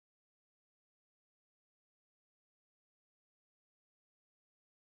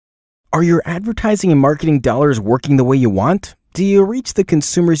Are your advertising and marketing dollars working the way you want? Do you reach the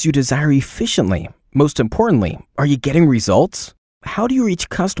consumers you desire efficiently? Most importantly, are you getting results? How do you reach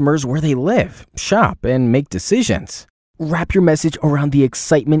customers where they live, shop, and make decisions? Wrap your message around the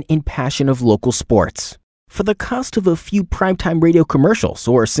excitement and passion of local sports. For the cost of a few primetime radio commercials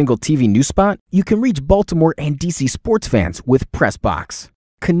or a single TV news spot, you can reach Baltimore and DC sports fans with PRESSBOX.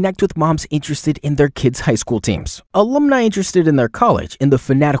 Connect with moms interested in their kids' high school teams, alumni interested in their college, and the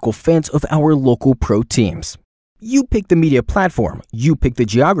fanatical fans of our local pro teams. You pick the media platform, you pick the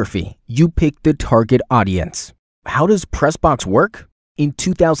geography, you pick the target audience. How does PRESSBOX work? In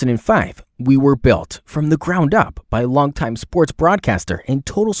 2005, we were built from the ground up by longtime sports broadcaster and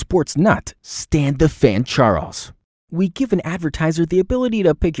total sports nut, Stan the Fan Charles. We give an advertiser the ability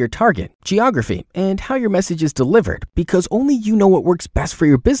to pick your target, geography, and how your message is delivered because only you know what works best for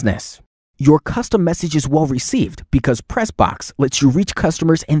your business. Your custom message is well received because PRESSBOX lets you reach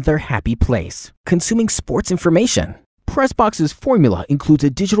customers in their happy place, consuming sports information. PRESSBOX's formula includes a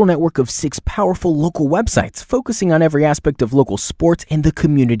digital network of 6 powerful local websites focusing on every aspect of local sports and the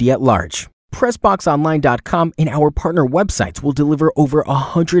community at large. PRESSBOXonline.com and our partner websites will deliver over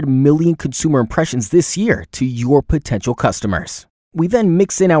 100 million consumer impressions this year to your potential customers. We then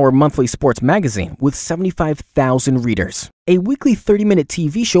mix in our monthly sports magazine with 75,000 readers, a weekly 30-minute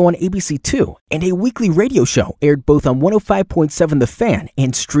TV show on ABC2, and a weekly radio show aired both on 105.7 The Fan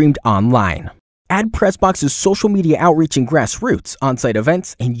and streamed online. Add PRESSBOX's social media outreach and grassroots, on-site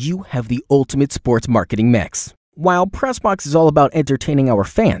events, and you have the ultimate sports marketing mix. While PRESSBOX is all about entertaining our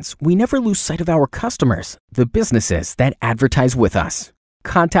fans, we never lose sight of our customers, the businesses that advertise with us.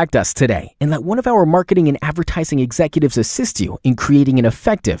 Contact us today and let one of our marketing and advertising executives assist you in creating an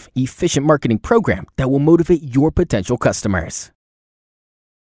effective, efficient marketing program that will motivate your potential customers.